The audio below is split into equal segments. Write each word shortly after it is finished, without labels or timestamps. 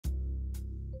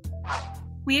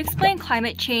We explain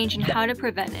climate change and how to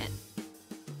prevent it.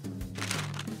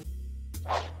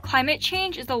 Climate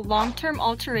change is the long-term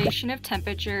alteration of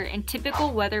temperature and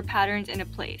typical weather patterns in a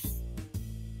place.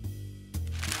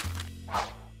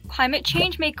 Climate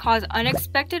change may cause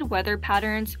unexpected weather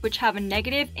patterns which have a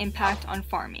negative impact on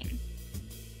farming.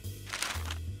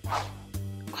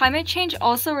 Climate change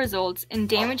also results in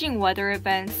damaging weather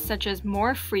events such as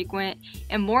more frequent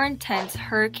and more intense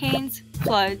hurricanes,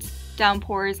 floods,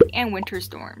 downpours, and winter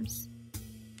storms.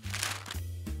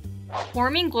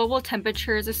 Warming global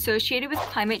temperatures associated with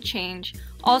climate change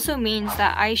also means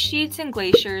that ice sheets and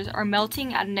glaciers are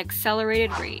melting at an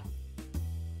accelerated rate.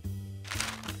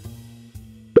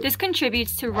 This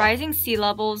contributes to rising sea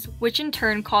levels, which in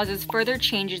turn causes further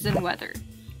changes in weather.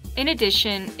 In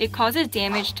addition, it causes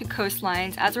damage to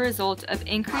coastlines as a result of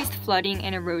increased flooding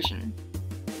and erosion.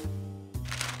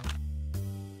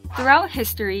 Throughout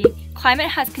history, climate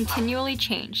has continually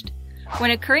changed.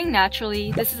 When occurring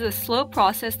naturally, this is a slow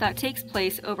process that takes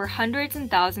place over hundreds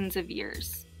and thousands of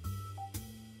years.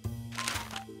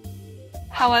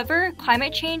 However,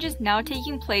 climate change is now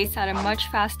taking place at a much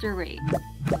faster rate.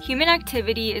 Human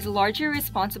activity is largely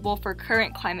responsible for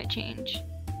current climate change.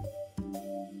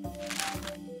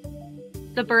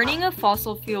 The burning of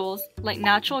fossil fuels, like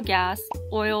natural gas,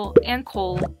 oil, and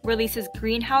coal, releases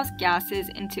greenhouse gases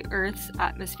into Earth's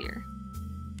atmosphere.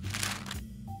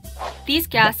 These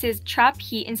gases trap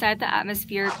heat inside the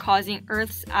atmosphere, causing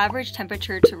Earth's average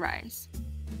temperature to rise.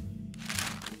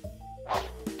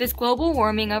 This global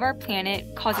warming of our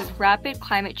planet causes rapid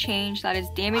climate change that is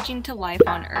damaging to life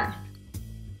on Earth.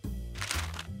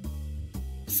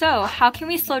 So, how can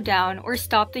we slow down or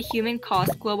stop the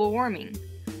human-caused global warming?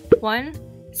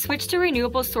 1. Switch to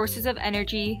renewable sources of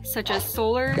energy such as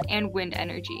solar and wind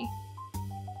energy.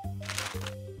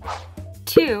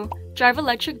 2. Drive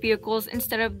electric vehicles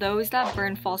instead of those that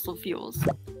burn fossil fuels.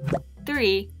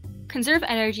 3. Conserve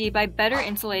energy by better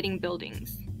insulating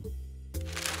buildings.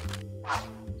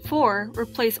 4.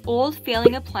 Replace old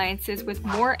failing appliances with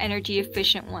more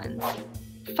energy-efficient ones.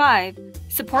 5.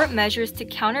 Support measures to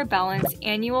counterbalance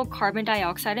annual carbon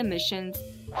dioxide emissions,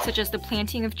 such as the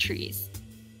planting of trees.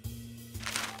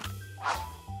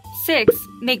 6.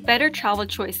 Make better travel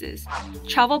choices.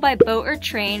 Travel by boat or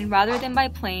train rather than by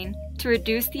plane to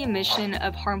reduce the emission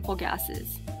of harmful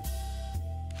gases.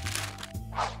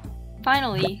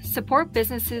 Finally, support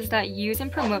businesses that use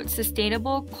and promote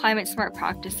sustainable, climate-smart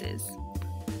practices.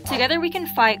 Together we can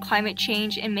fight climate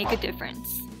change and make a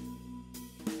difference.